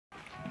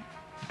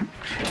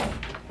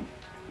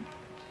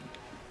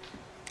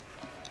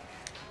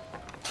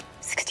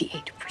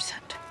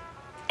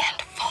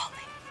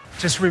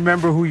Just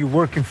remember who you're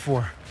working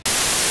for.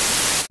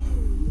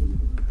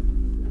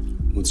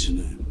 What's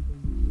your name?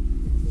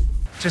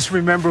 Just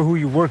remember who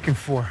you're working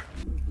for.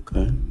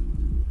 Okay.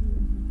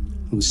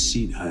 Who's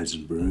Seat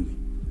Heisenberg?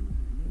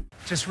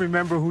 Just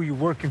remember who you're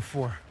working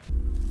for.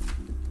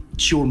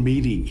 It's your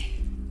meeting.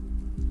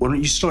 Why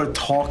don't you start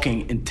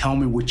talking and tell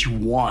me what you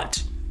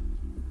want?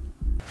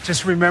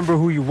 Just remember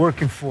who you're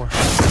working for.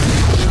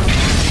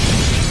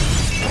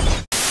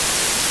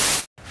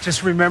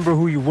 Just remember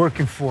who you're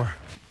working for.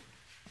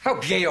 How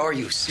gay are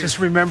you, sir? Just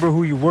remember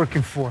who you're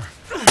working for.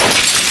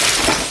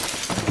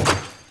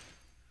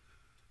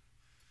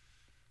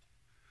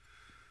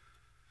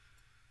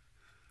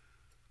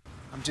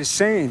 I'm just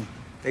saying,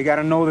 they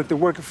gotta know that they're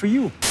working for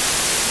you.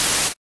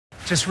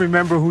 Just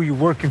remember who you're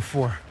working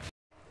for.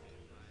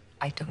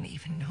 I don't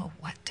even know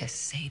what to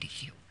say to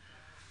you.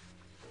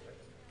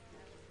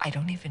 I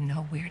don't even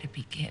know where to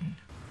begin.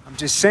 I'm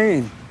just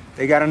saying,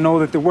 they gotta know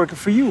that they're working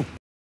for you.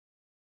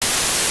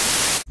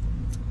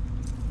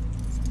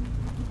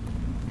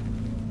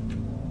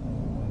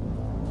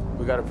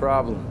 We got a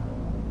problem.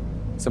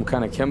 Some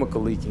kind of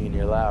chemical leaking in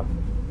your lab.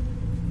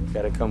 You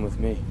gotta come with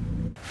me.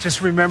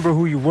 Just remember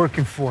who you're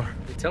working for.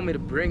 They tell me to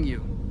bring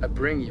you. I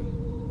bring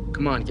you.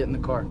 Come on, get in the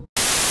car.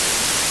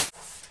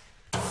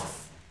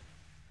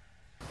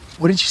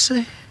 What did you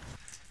say?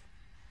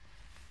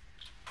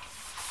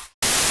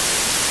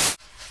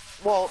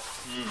 Well,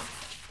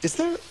 is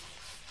there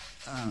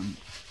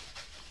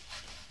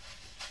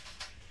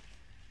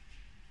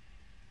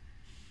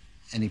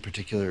any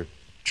particular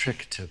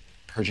trick to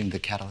purging the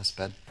catalyst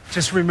bed?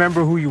 Just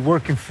remember who you're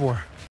working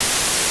for.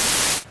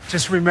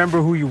 Just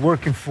remember who you're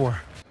working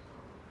for.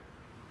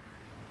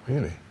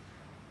 Really?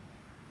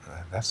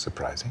 That's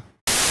surprising.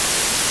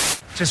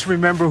 Just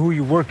remember who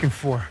you're working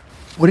for.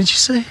 What did you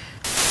say?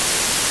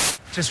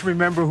 Just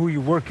remember who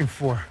you're working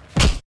for.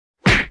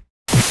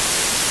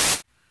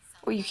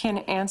 Well, you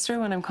can't answer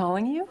when I'm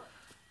calling you?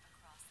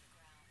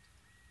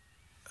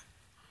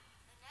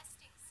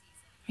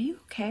 Are you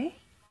okay?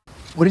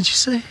 What did you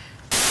say?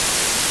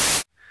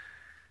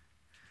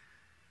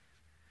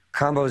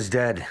 Combo's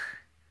dead.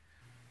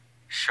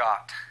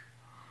 Shot.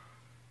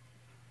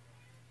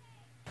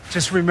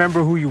 Just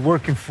remember who you're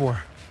working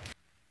for.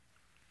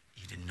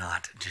 You did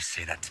not just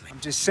say that to me. I'm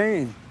just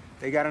saying,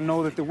 they gotta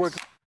know that they're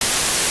working.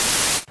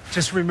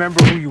 Just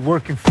remember who you're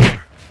working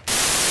for.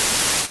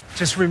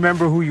 Just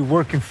remember who you're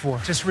working for.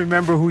 Just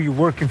remember who you're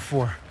working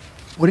for.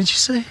 What did you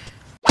say?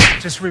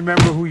 Just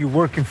remember who you're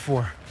working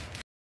for.